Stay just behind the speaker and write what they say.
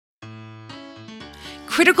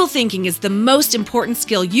Critical thinking is the most important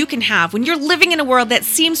skill you can have when you're living in a world that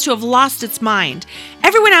seems to have lost its mind.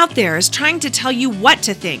 Everyone out there is trying to tell you what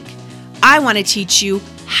to think. I want to teach you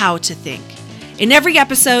how to think. In every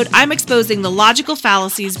episode, I'm exposing the logical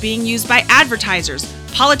fallacies being used by advertisers,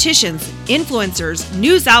 politicians, influencers,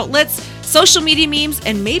 news outlets, social media memes,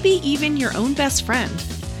 and maybe even your own best friend.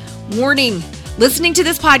 Warning, listening to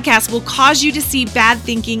this podcast will cause you to see bad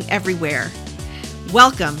thinking everywhere.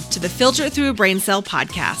 Welcome to the Filter Through a Brain Cell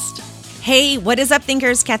podcast. Hey, what is up,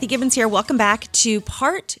 thinkers? Kathy Gibbons here. Welcome back to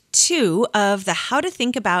part 2 of the How to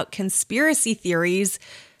Think About Conspiracy Theories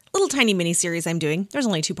little tiny mini series I'm doing. There's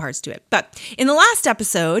only 2 parts to it. But in the last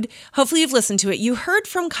episode, hopefully you've listened to it, you heard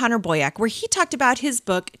from Connor Boyack, where he talked about his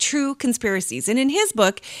book, True Conspiracies. And in his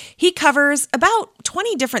book, he covers about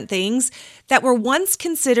 20 different things that were once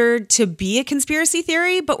considered to be a conspiracy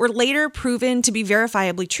theory, but were later proven to be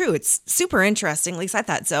verifiably true. It's super interesting, at least I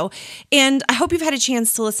thought so. And I hope you've had a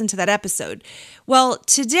chance to listen to that episode. Well,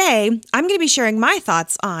 today, I'm going to be sharing my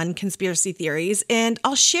thoughts on conspiracy theories, and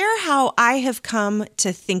I'll share how I have come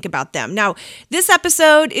to think about them. Now, this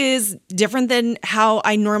episode is different than how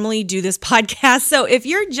I normally do this podcast. So if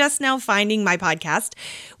you're just now finding my podcast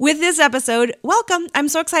with this episode, welcome. I'm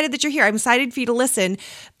so excited that you're here. I'm excited for you to listen.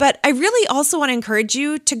 But I really also want to encourage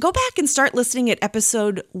you to go back and start listening at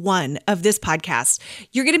episode 1 of this podcast.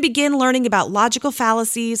 You're going to begin learning about logical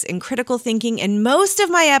fallacies and critical thinking. And most of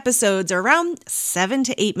my episodes are around 7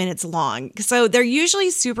 to 8 minutes long. So they're usually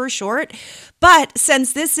super short. But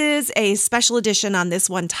since this is a special edition on this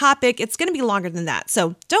one topic, it's going to be longer than that.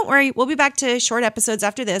 So don't worry, we'll be back to short episodes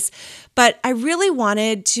after this. But I really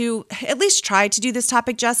wanted to at least try to do this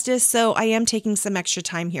topic justice, so I am taking some extra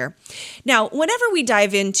time here. Now, whenever we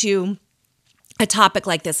dive into a topic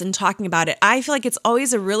like this and talking about it, I feel like it's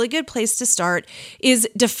always a really good place to start is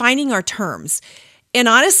defining our terms. And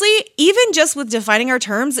honestly, even just with defining our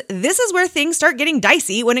terms, this is where things start getting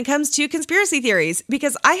dicey when it comes to conspiracy theories,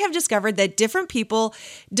 because I have discovered that different people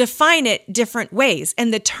define it different ways.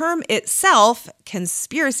 And the term itself,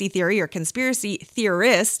 conspiracy theory or conspiracy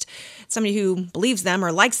theorist, somebody who believes them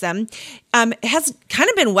or likes them, has kind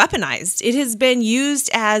of been weaponized. It has been used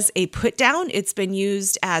as a put down. It's been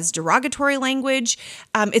used as derogatory language.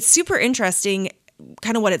 It's super interesting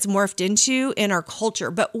kind of what it's morphed into in our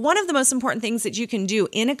culture. But one of the most important things that you can do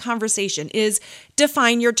in a conversation is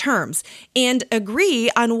define your terms and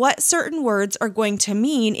agree on what certain words are going to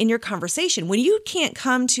mean in your conversation. When you can't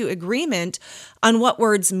come to agreement on what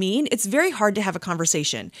words mean, it's very hard to have a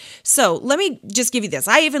conversation. So let me just give you this.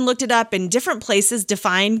 I even looked it up in different places,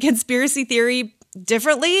 define conspiracy theory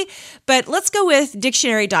differently, but let's go with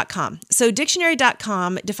dictionary.com. So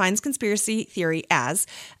dictionary.com defines conspiracy theory as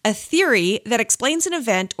a theory that explains an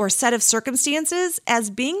event or set of circumstances as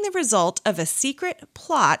being the result of a secret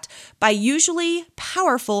plot by usually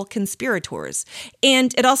powerful conspirators.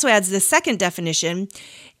 And it also adds the second definition,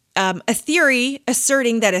 a theory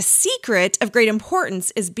asserting that a secret of great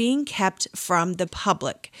importance is being kept from the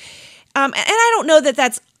public. And I don't know that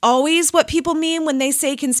that's always what people mean when they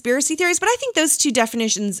say conspiracy theories, but I think those 2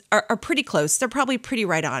 definitions are pretty close. They're probably pretty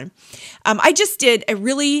right on. I just did a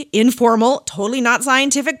really informal, totally not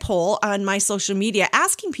scientific poll on my social media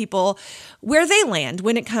asking people where they land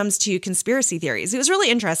when it comes to conspiracy theories. It was really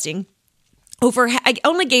interesting. I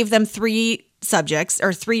only gave them 3 subjects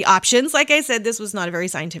or 3 options. Like I said, this was not a very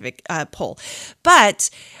scientific poll, but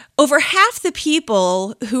over half the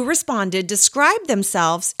people who responded described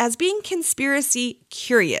themselves as being conspiracy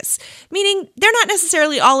curious, meaning they're not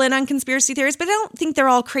necessarily all in on conspiracy theories, but I don't think they're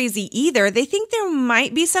all crazy either. They think there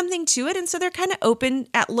might be something to it, and so they're kind of open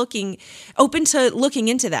to looking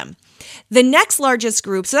into them. The next largest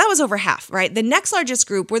group, so that was over half, right? The next largest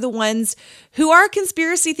group were the ones who are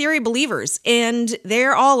conspiracy theory believers, and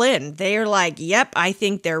they're all in. They're like, yep, I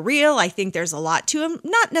think they're real. I think there's a lot to them.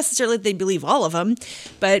 Not necessarily that they believe all of them,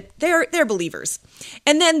 but they're believers.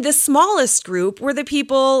 And then the smallest group were the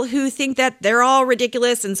people who think that they're all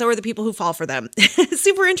ridiculous, and so are the people who fall for them.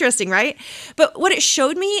 Super interesting, right? But what it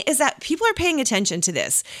showed me is that people are paying attention to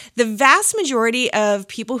this. The vast majority of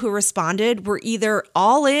people who responded were either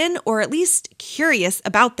all in or at least curious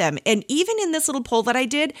about them. And even in this little poll that I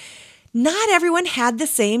did, not everyone had the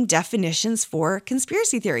same definitions for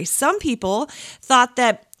conspiracy theory. Some people thought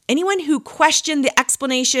that anyone who questioned the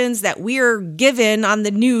explanations that we're given on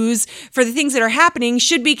the news for the things that are happening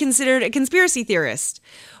should be considered a conspiracy theorist,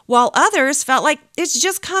 while others felt like it's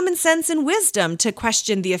just common sense and wisdom to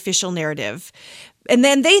question the official narrative. And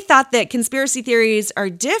then they thought that conspiracy theories are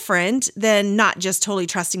different than not just totally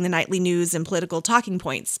trusting the nightly news and political talking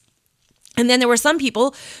points. And then there were some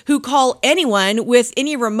people who call anyone with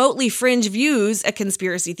any remotely fringe views a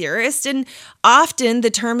conspiracy theorist. And often the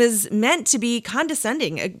term is meant to be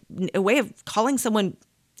condescending, a way of calling someone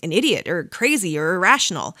an idiot or crazy or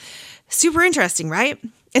irrational. Super interesting, right?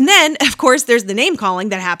 And then, of course, there's the name calling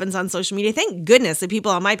that happens on social media. Thank goodness that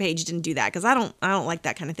people on my page didn't do that, because I don't like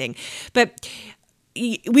that kind of thing. But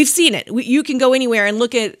we've seen it. You can go anywhere and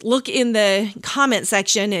look in the comment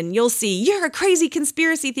section and you'll see, you're a crazy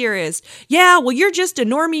conspiracy theorist. Yeah, well, you're just a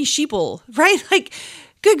normie sheeple, right? Like,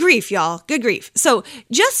 good grief, y'all. Good grief. So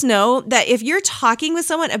just know that if you're talking with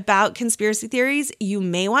someone about conspiracy theories, you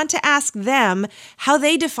may want to ask them how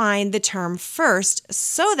they define the term first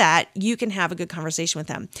so that you can have a good conversation with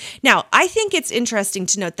them. Now, I think it's interesting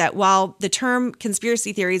to note that while the term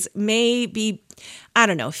conspiracy theories may be, I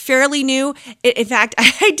don't know, fairly new. In fact,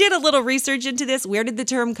 I did a little research into this. Where did the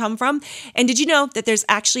term come from? And did you know that there's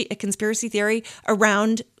actually a conspiracy theory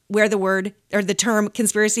around where the word or the term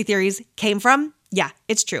conspiracy theories came from? Yeah,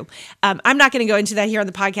 it's true. I'm not going to go into that here on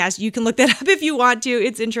the podcast. You can look that up if you want to.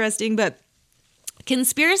 It's interesting, but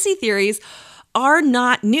conspiracy theories are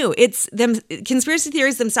not new. Conspiracy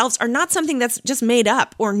theories themselves are not something that's just made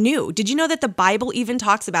up or new. Did you know that the Bible even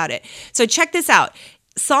talks about it? So check this out.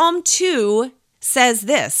 Psalm 2 says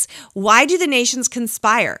this: "Why do the nations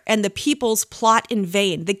conspire and the peoples plot in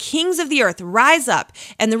vain? The kings of the earth rise up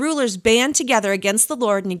and the rulers band together against the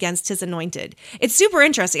Lord and against his anointed." It's super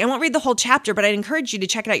interesting. I won't read the whole chapter, but I'd encourage you to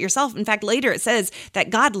check it out yourself. In fact, later it says that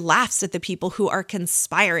God laughs at the people who are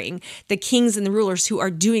conspiring, the kings and the rulers who are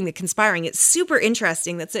doing the conspiring. It's super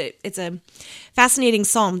interesting. It's a fascinating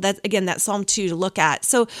psalm. That Psalm 2 to look at.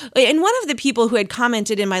 So, and one of the people who had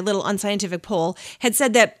commented in my little unscientific poll had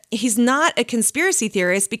said that he's not a conspiracy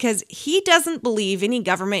theorist because he doesn't believe any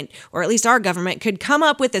government, or at least our government, could come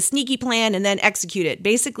up with a sneaky plan and then execute it,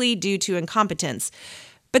 basically due to incompetence.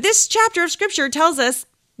 But this chapter of scripture tells us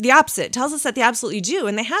the opposite, tells us that they absolutely do,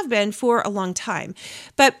 and they have been for a long time.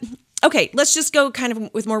 But okay, let's just go kind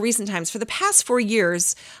of with more recent times. For the past 4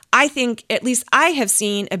 years, I think at least I have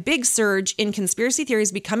seen a big surge in conspiracy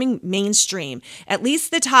theories becoming mainstream, at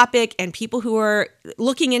least the topic, and people who are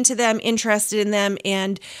looking into them, interested in them,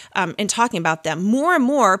 and talking about them. More and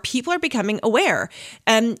more people are becoming aware.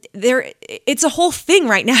 It's a whole thing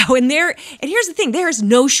right now. And here's the thing, there is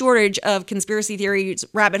no shortage of conspiracy theories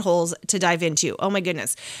rabbit holes to dive into. Oh my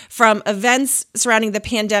goodness. From events surrounding the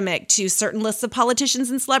pandemic to certain lists of politicians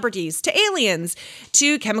and celebrities, to aliens,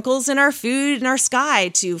 to chemicals in our food and our sky,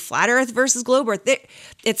 to flat earth versus globe earth,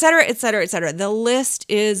 et cetera, et cetera, et cetera. The list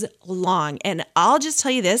is long. And I'll just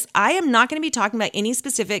tell you this, I am not going to be talking about any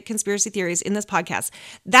specific conspiracy theories in this podcast.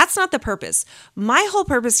 That's not the purpose. My whole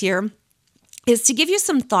purpose here is to give you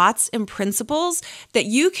some thoughts and principles that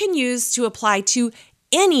you can use to apply to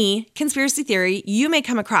any conspiracy theory you may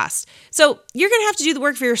come across. So you're going to have to do the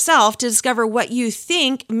work for yourself to discover what you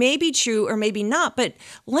think may be true or maybe not, but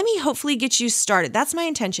let me hopefully get you started. That's my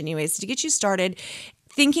intention anyways, to get you started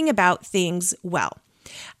thinking about things well.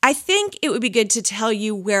 I think it would be good to tell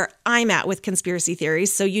you where I'm at with conspiracy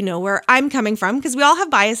theories so you know where I'm coming from, because we all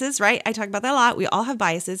have biases, right? I talk about that a lot. We all have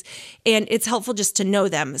biases, and it's helpful just to know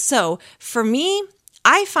them. So for me,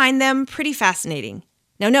 I find them pretty fascinating.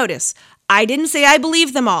 Now notice, I didn't say I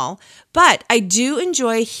believe them all, but I do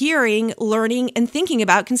enjoy hearing, learning, and thinking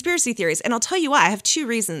about conspiracy theories. And I'll tell you why. I have 2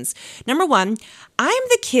 reasons. Number 1, I'm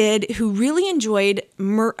the kid who really enjoyed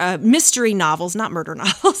mystery novels, not murder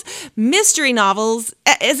novels, mystery novels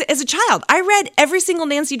as a child. I read every single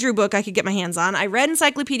Nancy Drew book I could get my hands on. I read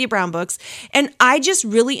Encyclopedia Brown books, and I just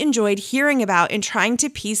really enjoyed hearing about and trying to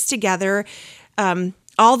piece together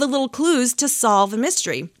all the little clues to solve a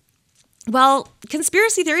mystery. Well,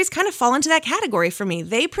 conspiracy theories kind of fall into that category for me.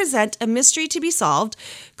 They present a mystery to be solved,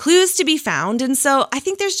 clues to be found, and so I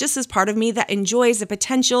think there's just this part of me that enjoys a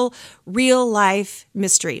potential real-life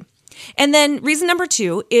mystery. And then reason number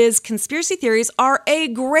 2 is conspiracy theories are a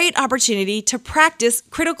great opportunity to practice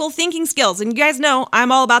critical thinking skills. And you guys know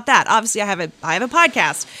I'm all about that. Obviously, I have a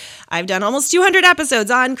podcast. I've done almost 200 episodes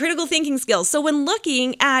on critical thinking skills. So when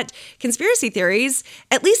looking at conspiracy theories,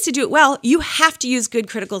 at least to do it well, you have to use good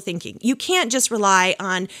critical thinking. You can't just rely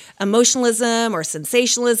on emotionalism or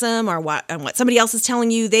sensationalism or on what somebody else is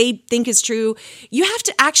telling you they think is true. You have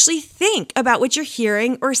to actually think about what you're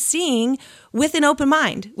hearing or seeing with an open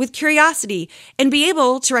mind, with curiosity, and be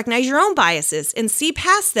able to recognize your own biases and see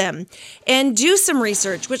past them and do some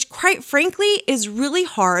research, which quite frankly is really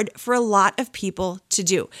hard for a lot of people to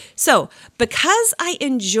do. So because I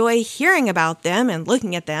enjoy hearing about them and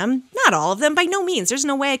looking at them, not all of them, by no means, there's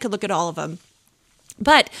no way I could look at all of them,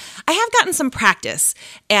 but I have gotten some practice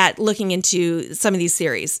at looking into some of these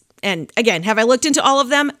theories. And again, have I looked into all of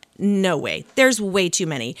them? No way. There's way too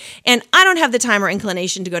many. And I don't have the time or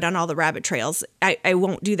inclination to go down all the rabbit trails. I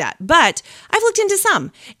won't do that. But I've looked into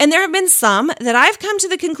some. And there have been some that I've come to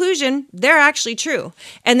the conclusion they're actually true.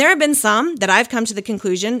 And there have been some that I've come to the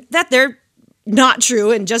conclusion that they're not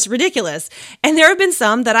true and just ridiculous. And there have been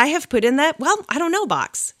some that I have put in that, well, I don't know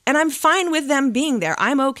box. And I'm fine with them being there.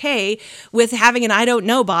 I'm okay with having an I don't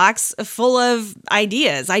know box full of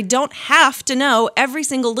ideas. I don't have to know every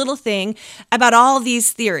single little thing about all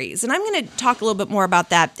these theories. And I'm going to talk a little bit more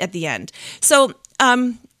about that at the end. So,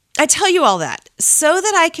 I tell you all that so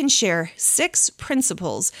that I can share 6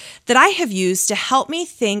 principles that I have used to help me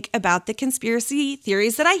think about the conspiracy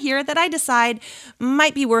theories that I hear that I decide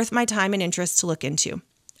might be worth my time and interest to look into.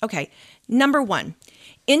 Okay, number 1,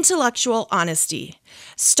 intellectual honesty.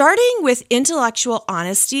 Starting with intellectual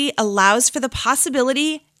honesty allows for the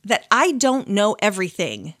possibility that I don't know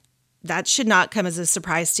everything. That should not come as a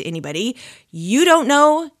surprise to anybody. You don't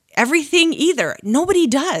know everything either. Nobody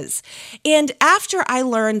does. And after I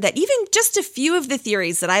learned that even just a few of the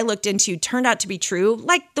theories that I looked into turned out to be true,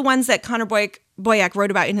 like the ones that Connor Boyack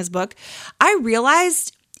wrote about in his book, I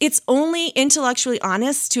realized it's only intellectually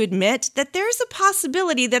honest to admit that there's a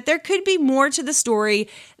possibility that there could be more to the story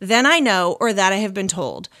than I know or that I have been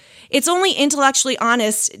told. It's only intellectually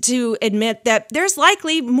honest to admit that there's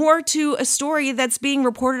likely more to a story that's being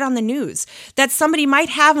reported on the news, that somebody might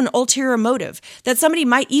have an ulterior motive, that somebody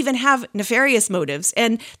might even have nefarious motives,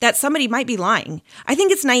 and that somebody might be lying. I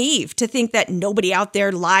think it's naive to think that nobody out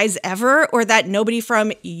there lies ever, or that nobody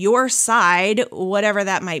from your side, whatever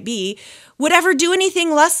that might be, would ever do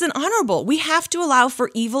anything less than honorable. We have to allow for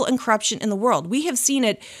evil and corruption in the world. We have seen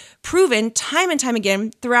it proven time and time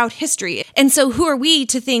again throughout history. And so who are we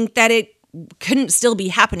to think that it couldn't still be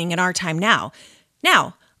happening in our time now?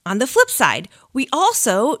 Now, on the flip side, we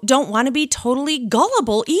also don't want to be totally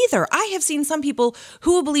gullible either. I have seen some people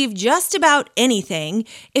who will believe just about anything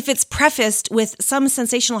if it's prefaced with some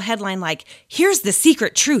sensational headline like, here's the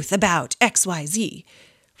secret truth about XYZ,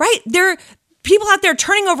 right? There people out there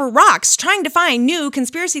turning over rocks, trying to find new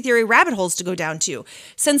conspiracy theory rabbit holes to go down to.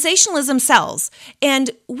 Sensationalism sells,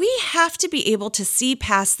 and we have to be able to see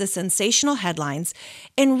past the sensational headlines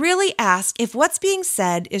and really ask if what's being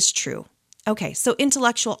said is true. Okay, so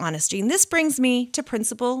intellectual honesty. And this brings me to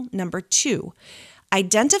principle number 2.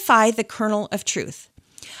 Identify the kernel of truth.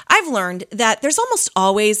 I've learned that there's almost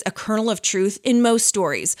always a kernel of truth in most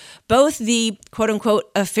stories, both the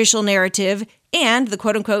quote-unquote official narrative and the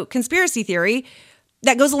quote-unquote conspiracy theory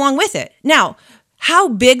that goes along with it. Now, how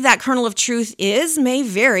big that kernel of truth is may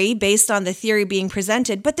vary based on the theory being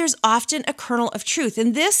presented, but there's often a kernel of truth.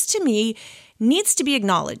 And this, to me, needs to be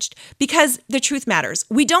acknowledged because the truth matters.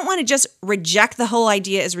 We don't want to just reject the whole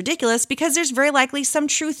idea as ridiculous because there's very likely some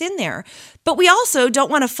truth in there. But we also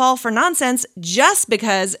don't want to fall for nonsense just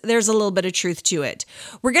because there's a little bit of truth to it.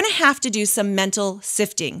 We're going to have to do some mental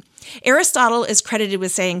sifting. Aristotle is credited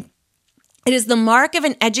with saying, it is the mark of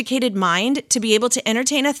an educated mind to be able to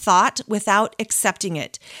entertain a thought without accepting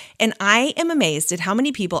it. And I am amazed at how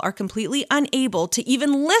many people are completely unable to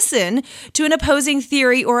even listen to an opposing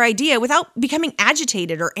theory or idea without becoming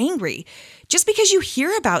agitated or angry. Just because you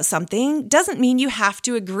hear about something doesn't mean you have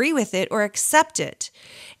to agree with it or accept it.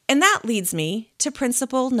 And that leads me to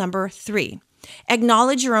principle number 3.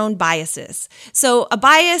 Acknowledge your own biases. So a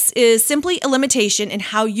bias is simply a limitation in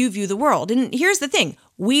how you view the world. And here's the thing.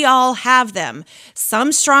 We all have them,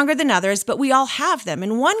 some stronger than others, but we all have them.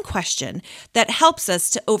 And one question that helps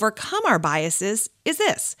us to overcome our biases is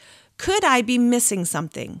this: could I be missing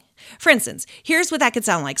something? For instance, here's what that could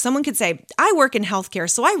sound like. Someone could say, I work in healthcare,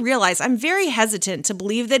 so I realize I'm very hesitant to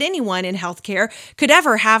believe that anyone in healthcare could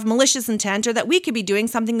ever have malicious intent or that we could be doing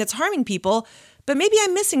something that's harming people, but maybe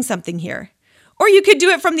I'm missing something here. Or you could do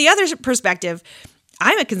it from the other perspective.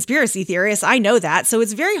 I'm a conspiracy theorist, I know that, so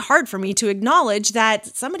it's very hard for me to acknowledge that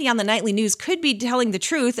somebody on the nightly news could be telling the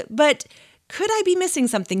truth, but could I be missing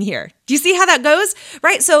something here? Do you see how that goes?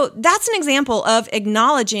 Right? So that's an example of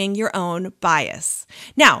acknowledging your own bias.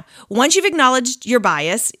 Now, once you've acknowledged your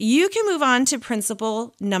bias, you can move on to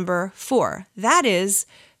principle number 4. That is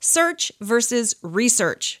search versus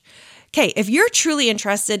research. Okay, if you're truly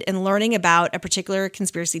interested in learning about a particular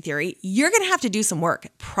conspiracy theory, you're going to have to do some work,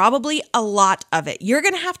 probably a lot of it. You're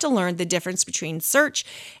going to have to learn the difference between search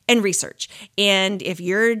and research. And if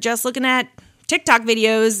you're just looking at TikTok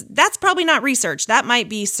videos, that's probably not research. That might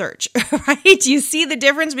be search, right? You see the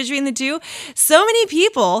difference between the two? So many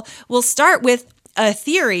people will start with a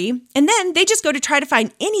theory, and then they just go to try to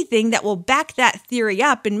find anything that will back that theory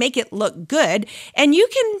up and make it look good. And you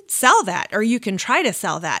can sell that, or you can try to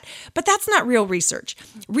sell that. But that's not real research.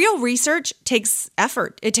 Real research takes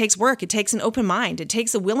effort. It takes work. It takes an open mind. It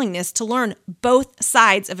takes a willingness to learn both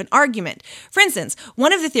sides of an argument. For instance,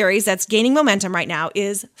 one of the theories that's gaining momentum right now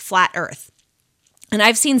is flat Earth. And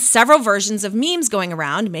I've seen several versions of memes going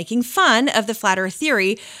around making fun of the flat Earth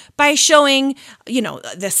theory by showing,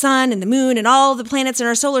 the sun and the moon and all the planets in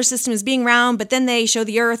our solar system as being round, but then they show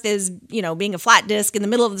the Earth as, being a flat disk in the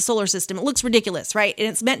middle of the solar system. It looks ridiculous, right? And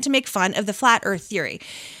it's meant to make fun of the flat Earth theory.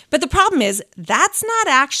 But the problem is that's not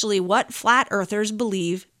actually what flat earthers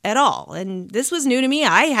believe at all. And this was new to me.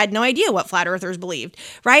 I had no idea what flat earthers believed,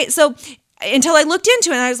 right? So until I looked into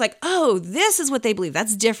it, and I was like, oh, this is what they believe.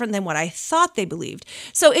 That's different than what I thought they believed.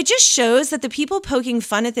 So it just shows that the people poking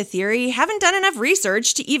fun at the theory haven't done enough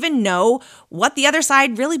research to even know what the other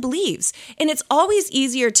side really believes. And it's always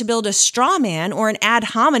easier to build a straw man or an ad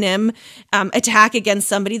hominem attack against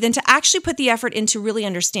somebody than to actually put the effort into really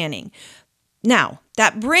understanding. Now,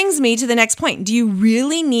 that brings me to the next point. Do you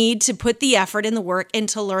really need to put the effort and the work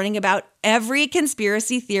into learning about every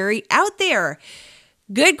conspiracy theory out there?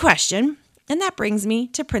 Good question. And that brings me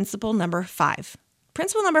to principle number 5.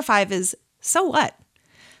 Principle number 5 is, so what?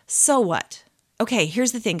 So what? Okay,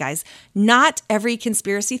 here's the thing, guys. Not every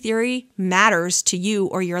conspiracy theory matters to you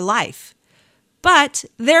or your life. But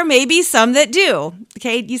there may be some that do.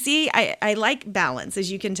 Okay, you see, I like balance,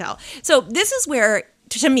 as you can tell. So this is where,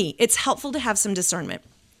 to me, it's helpful to have some discernment.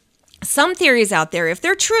 Some theories out there, if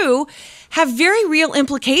they're true, have very real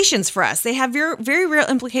implications for us. They have very, very real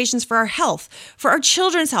implications for our health, for our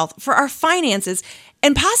children's health, for our finances,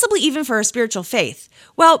 and possibly even for our spiritual faith.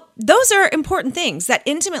 Well, those are important things that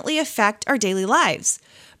intimately affect our daily lives.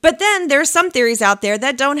 But then there's some theories out there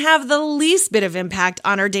that don't have the least bit of impact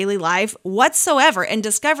on our daily life whatsoever, and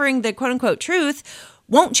discovering the quote-unquote truth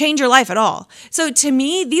won't change your life at all. So to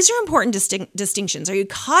me, these are important distinctions. Are you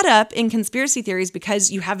caught up in conspiracy theories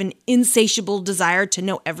because you have an insatiable desire to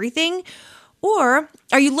know everything? Or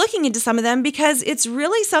are you looking into some of them because it's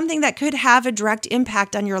really something that could have a direct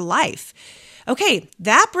impact on your life? Okay,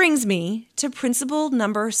 that brings me to principle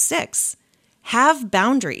number 6. Have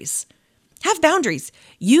boundaries. Have boundaries.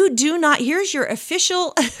 You do not, here's your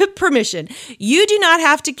official permission. You do not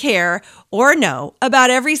have to care or know about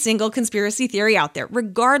every single conspiracy theory out there,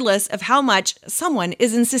 regardless of how much someone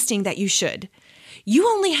is insisting that you should. You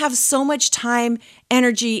only have so much time,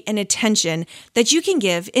 energy, and attention that you can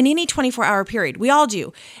give in any 24-hour period. We all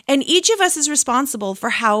do. And each of us is responsible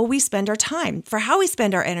for how we spend our time, for how we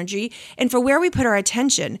spend our energy, and for where we put our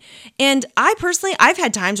attention. And I've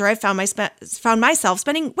had times where I've found myself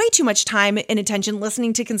spending way too much time and attention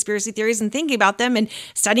listening to conspiracy theories and thinking about them and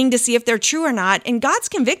studying to see if they're true or not. And God's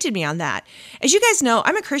convicted me on that. As you guys know,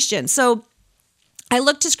 I'm a Christian, so I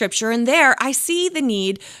look to scripture, and there I see the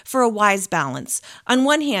need for a wise balance. On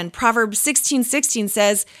one hand, Proverbs 16:16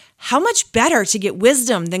 says, how much better to get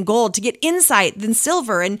wisdom than gold, to get insight than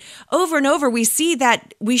silver. And over we see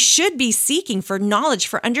that we should be seeking for knowledge,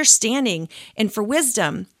 for understanding, and for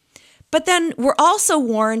wisdom. But then we're also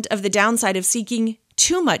warned of the downside of seeking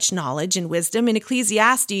too much knowledge and wisdom. In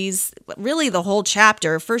Ecclesiastes, really the whole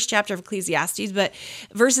chapter, first chapter of Ecclesiastes, but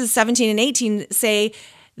verses 17 and 18 say,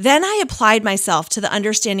 then I applied myself to the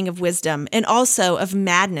understanding of wisdom and also of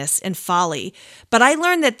madness and folly. But I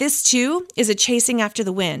learned that this too is a chasing after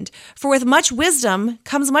the wind. For with much wisdom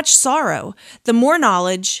comes much sorrow. The more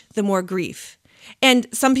knowledge, the more grief. And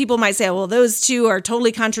some people might say, well, those two are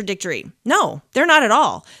totally contradictory. No, they're not at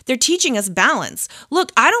all. They're teaching us balance.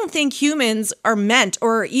 Look, I don't think humans are meant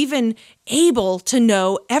or even able to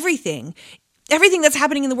know everything. Everything that's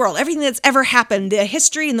happening in the world, everything that's ever happened, the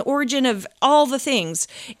history and the origin of all the things,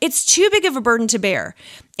 it's too big of a burden to bear.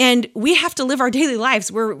 And we have to live our daily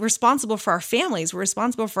lives. We're responsible for our families. We're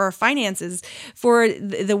responsible for our finances, for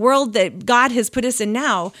the world that God has put us in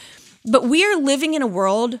now. But we are living in a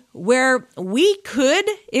world where we could,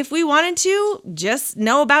 if we wanted to, just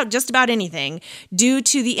know about just about anything due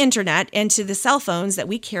to the internet and to the cell phones that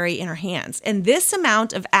we carry in our hands. And this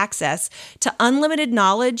amount of access to unlimited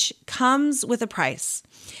knowledge comes with a price.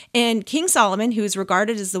 And King Solomon, who is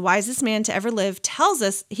regarded as the wisest man to ever live, tells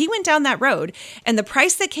us he went down that road, and the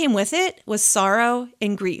price that came with it was sorrow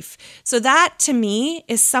and grief. So that, to me,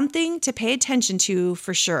 is something to pay attention to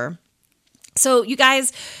for sure. So you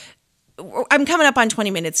guys, I'm coming up on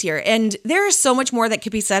 20 minutes here, and there is so much more that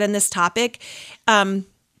could be said in this topic,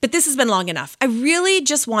 but this has been long enough. I really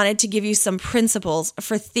just wanted to give you some principles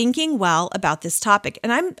for thinking well about this topic,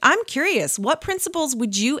 and I'm curious, what principles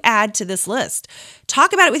would you add to this list?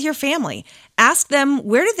 Talk about it with your family. Ask them,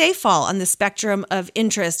 where do they fall on the spectrum of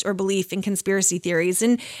interest or belief in conspiracy theories?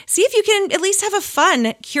 And see if you can at least have a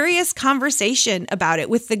fun, curious conversation about it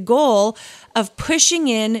with the goal of pushing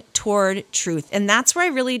in toward truth. And that's where I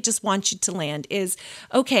really just want you to land is,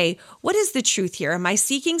 okay, what is the truth here? Am I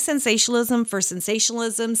seeking sensationalism for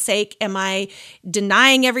sensationalism's sake? Am I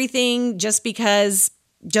denying everything just because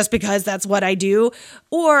that's what I do?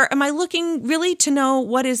 Or am I looking really to know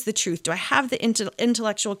what is the truth? Do I have the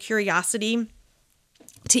intellectual curiosity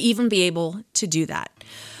to even be able to do that?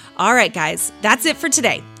 All right, guys, that's it for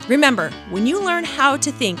today. Remember, when you learn how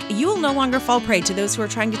to think, you will no longer fall prey to those who are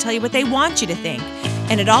trying to tell you what they want you to think.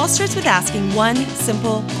 And it all starts with asking one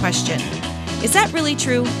simple question. Is that really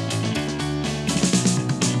true?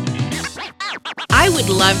 I would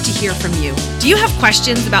love to hear from you. Do you have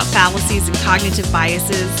questions about fallacies and cognitive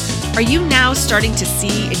biases? Are you now starting to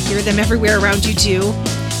see and hear them everywhere around you too?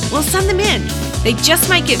 Well, send them in. They just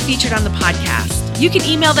might get featured on the podcast. You can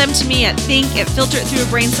email them to me at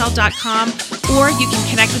think@filteritthroughabraincell.com, or you can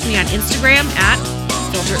connect with me on Instagram at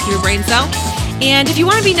filteritthroughabraincell. And if you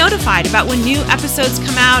want to be notified about when new episodes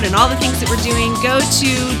come out and all the things that we're doing, go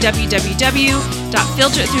to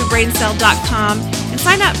www.filteritthroughabraincell.com and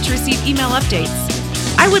sign up to receive email updates.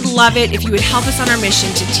 I would love it if you would help us on our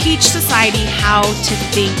mission to teach society how to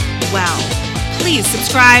think well. Please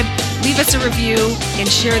subscribe, leave us a review, and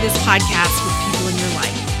share this podcast with